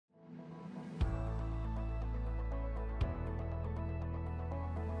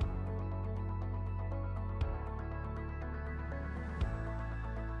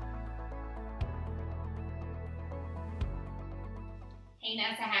Hey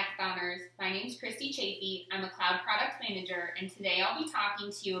NASA Hackathoners, my name is Christie Chafee. I'm a Cloud Product Manager, and today I'll be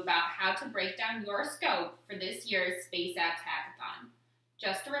talking to you about how to break down your scope for this year's Space Apps Hackathon.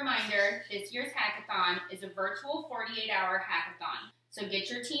 Just a reminder, this year's hackathon is a virtual 48-hour hackathon, so get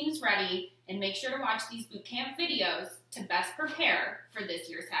your teams ready and make sure to watch these bootcamp videos to best prepare for this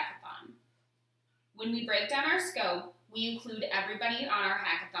year's hackathon. When we break down our scope, we include everybody on our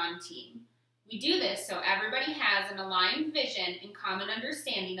hackathon team. We do this so everybody has an aligned vision and common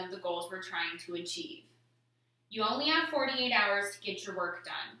understanding of the goals we're trying to achieve. You only have 48 hours to get your work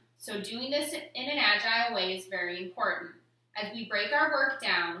done, so doing this in an agile way is very important. As we break our work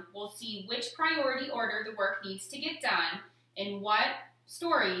down, we'll see which priority order the work needs to get done and what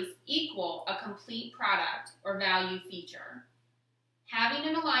stories equal a complete product or value feature. Having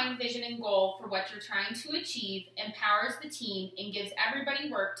an aligned vision and goal for what you're trying to achieve empowers the team and gives everybody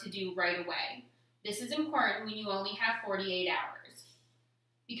work to do right away. This is important when you only have 48 hours.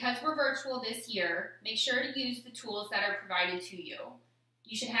 Because we're virtual this year, make sure to use the tools that are provided to you.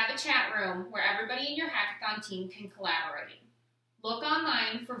 You should have a chat room where everybody in your hackathon team can collaborate. Look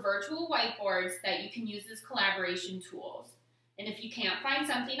online for virtual whiteboards that you can use as collaboration tools. And if you can't find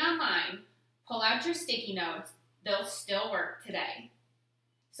something online, pull out your sticky notes. They'll still work today.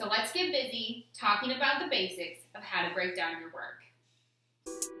 So let's get busy talking about the basics of how to break down your work.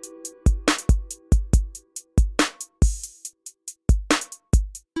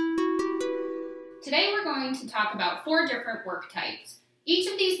 Today we're going to talk about 4 different work types.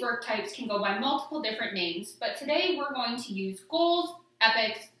 Each of these work types can go by multiple different names, but today we're going to use goals,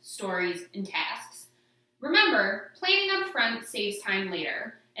 epics, stories, and tasks. Remember, planning up front saves time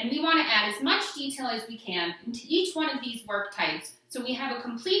later, and we want to add as much detail as we can into each one of these work types so we have a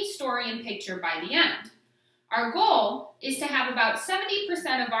complete story and picture by the end. Our goal is to have about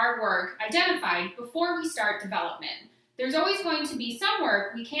 70% of our work identified before we start development. There's always going to be some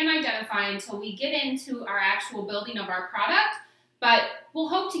work we can't identify until we get into our actual building of our product, but we'll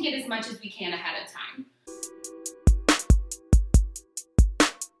hope to get as much as we can ahead of time.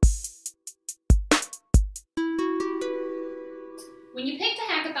 When you pick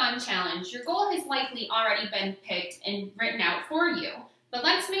the hackathon challenge, your goal has likely already been picked and written out for you, but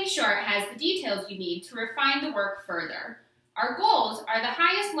let's make sure it has the details you need to refine the work further. Our goals are the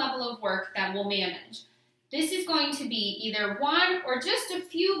highest level of work that we'll manage. This is going to be either one or just a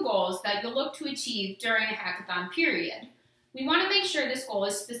few goals that you'll look to achieve during a hackathon period. We want to make sure this goal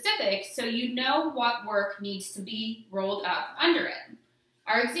is specific so you know what work needs to be rolled up under it.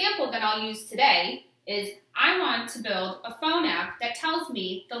 Our example that I'll use today is I want to build a phone app that tells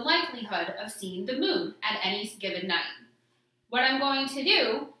me the likelihood of seeing the moon at any given night. What I'm going to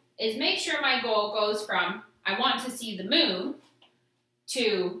do is make sure my goal goes from I want to see the moon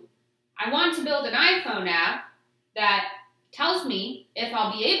to I want to build an iPhone app that tells me if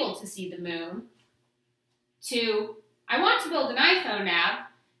I'll be able to see the moon to I want to build an iPhone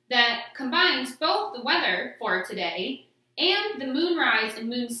app that combines both the weather for today and the moonrise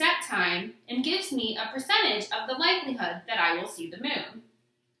and moonset time and gives me a percentage of the likelihood that I will see the moon.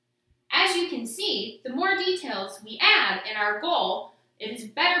 As you can see, the more details we add in our goal, it is a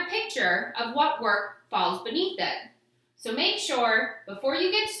better picture of what work falls beneath it. So make sure, before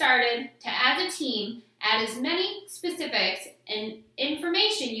you get started, to as a team, add as many specifics and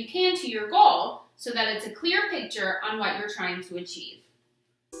information you can to your goal so that it's a clear picture on what you're trying to achieve.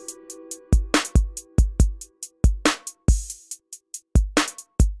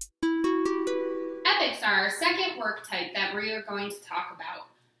 Epics are our second work type that we are going to talk about.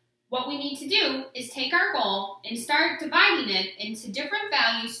 What we need to do is take our goal and start dividing it into different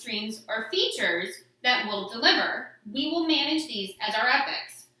value streams or features that we'll deliver. We will manage these as our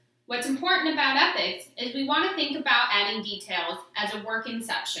epics. What's important about epics is we want to think about adding details as a work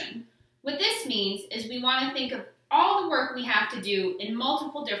inception. What this means is we want to think of all the work we have to do in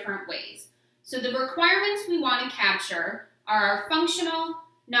multiple different ways. So the requirements we want to capture are our functional,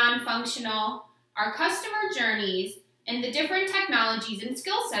 non-functional, our customer journeys, and the different technologies and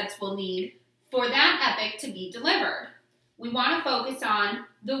skill sets we'll need for that epic to be delivered. We want to focus on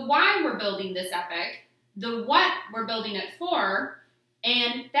the why we're building this epic, the what we're building it for,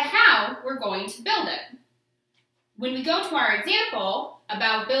 and the how we're going to build it. When we go to our example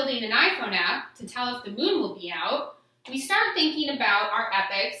about building an iPhone app to tell if the moon will be out, we start thinking about our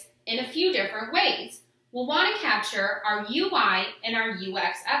epics in a few different ways. We'll want to capture our UI and our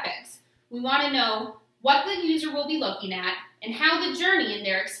UX epics. We want to know what the user will be looking at and how the journey and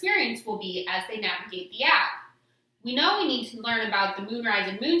their experience will be as they navigate the app. We know we need to learn about the moonrise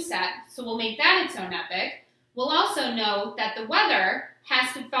and moonset, so we'll make that its own epic. We'll also know that the weather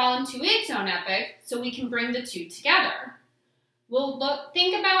has to fall into its own epic so we can bring the two together.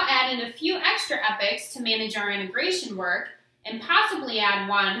 think about adding a few extra epics to manage our integration work and possibly add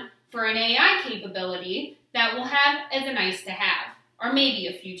one for an AI capability that we'll have as a nice to have, or maybe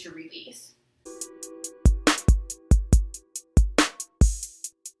a future release.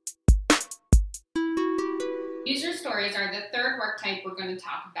 User stories are the third work type we're going to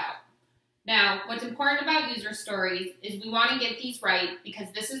talk about. Now, what's important about user stories is we want to get these right because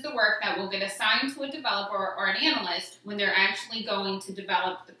this is the work that will get assigned to a developer or an analyst when they're actually going to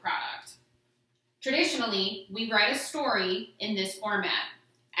develop the product. Traditionally, we write a story in this format.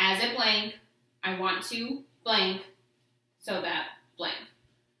 As a blank, I want to blank, so that blank.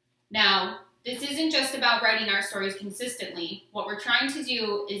 Now, this isn't just about writing our stories consistently. What we're trying to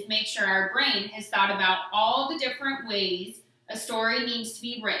do is make sure our brain has thought about all the different ways a story needs to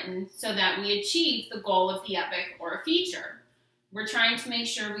be written so that we achieve the goal of the epic or a feature. We're trying to make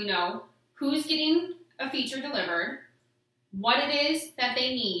sure we know who's getting a feature delivered, what it is that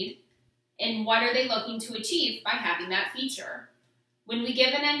they need, and what are they looking to achieve by having that feature. When we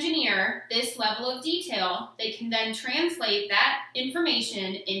give an engineer this level of detail, they can then translate that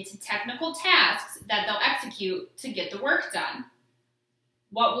information into technical tasks that they'll execute to get the work done.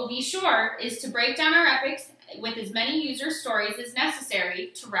 What we'll be sure is to break down our epics with as many user stories as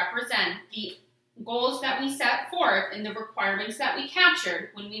necessary to represent the goals that we set forth and the requirements that we captured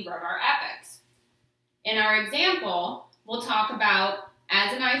when we wrote our epics. In our example, we'll talk about,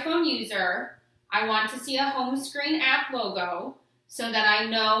 as an iPhone user, I want to see a home screen app logo so that I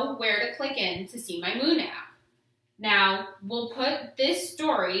know where to click in to see my Moon app. Now, we'll put this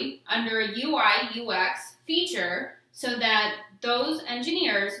story under a UI UX feature so that those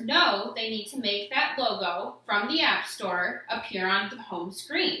engineers know they need to make that logo from the App Store appear on the home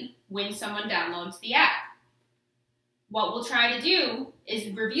screen when someone downloads the app. What we'll try to do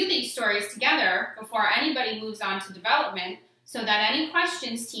is review these stories together before anybody moves on to development so that any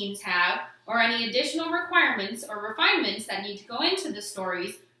questions teams have or any additional requirements or refinements that need to go into the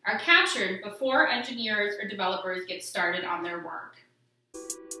stories are captured before engineers or developers get started on their work.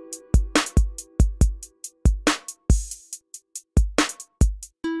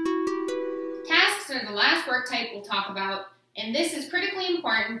 Are the last work type we'll talk about, and this is critically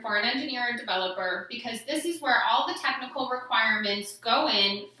important for an engineer or developer because this is where all the technical requirements go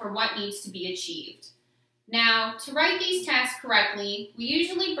in for what needs to be achieved. Now, to write these tasks correctly, we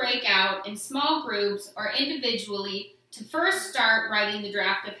usually break out in small groups or individually to first start writing the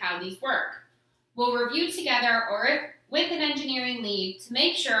draft of how these work. We'll review together or with an engineering lead to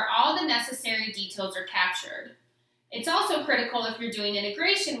make sure all the necessary details are captured. It's also critical if you're doing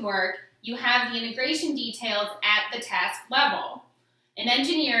integration work, you have the integration details at the task level. An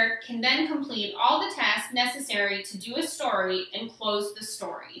engineer can then complete all the tasks necessary to do a story and close the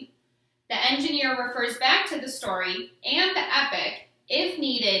story. The engineer refers back to the story and the epic if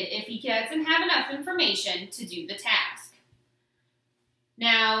needed if he doesn't have enough information to do the task.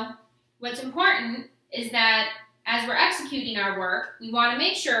 Now, what's important is that as we're executing our work, we want to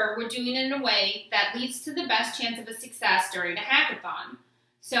make sure we're doing it in a way that leads to the best chance of a success during a hackathon.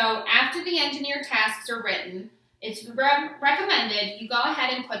 So after the engineer tasks are written, it's recommended you go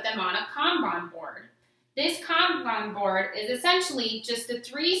ahead and put them on a Kanban board. This Kanban board is essentially just a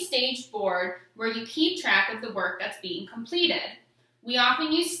 3-stage board where you keep track of the work that's being completed. We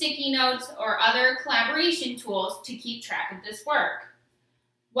often use sticky notes or other collaboration tools to keep track of this work.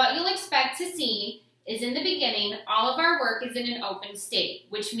 What you'll expect to see is in the beginning, all of our work is in an open state,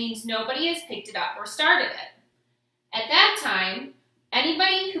 which means nobody has picked it up or started it. At that time,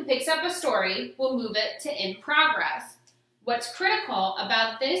 anybody who picks up a story will move it to in progress. What's critical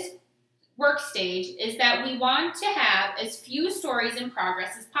about this work stage is that we want to have as few stories in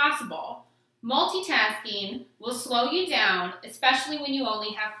progress as possible. Multitasking will slow you down, especially when you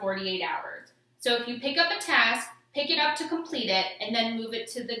only have 48 hours. So if you pick up a task, pick it up to complete it, and then move it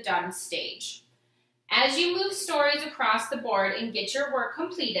to the done stage. As you move stories across the board and get your work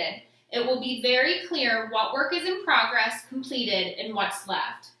completed, it will be very clear what work is in progress, completed, and what's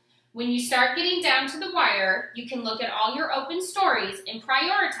left. When you start getting down to the wire, you can look at all your open stories and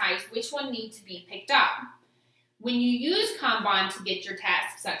prioritize which one needs to be picked up. When you use Kanban to get your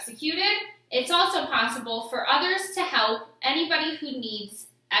tasks executed, it's also possible for others to help anybody who needs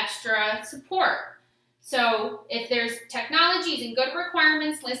extra support. So if there's technologies and good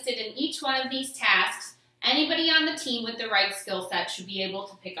requirements listed in each one of these tasks, anybody on the team with the right skill set should be able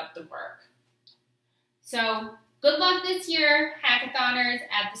to pick up the work. So good luck this year, hackathoners,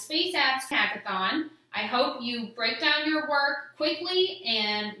 at the Space Apps Hackathon. I hope you break down your work quickly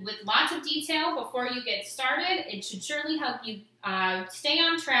and with lots of detail before you get started. It should surely help you stay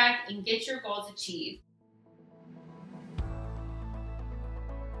on track and get your goals achieved.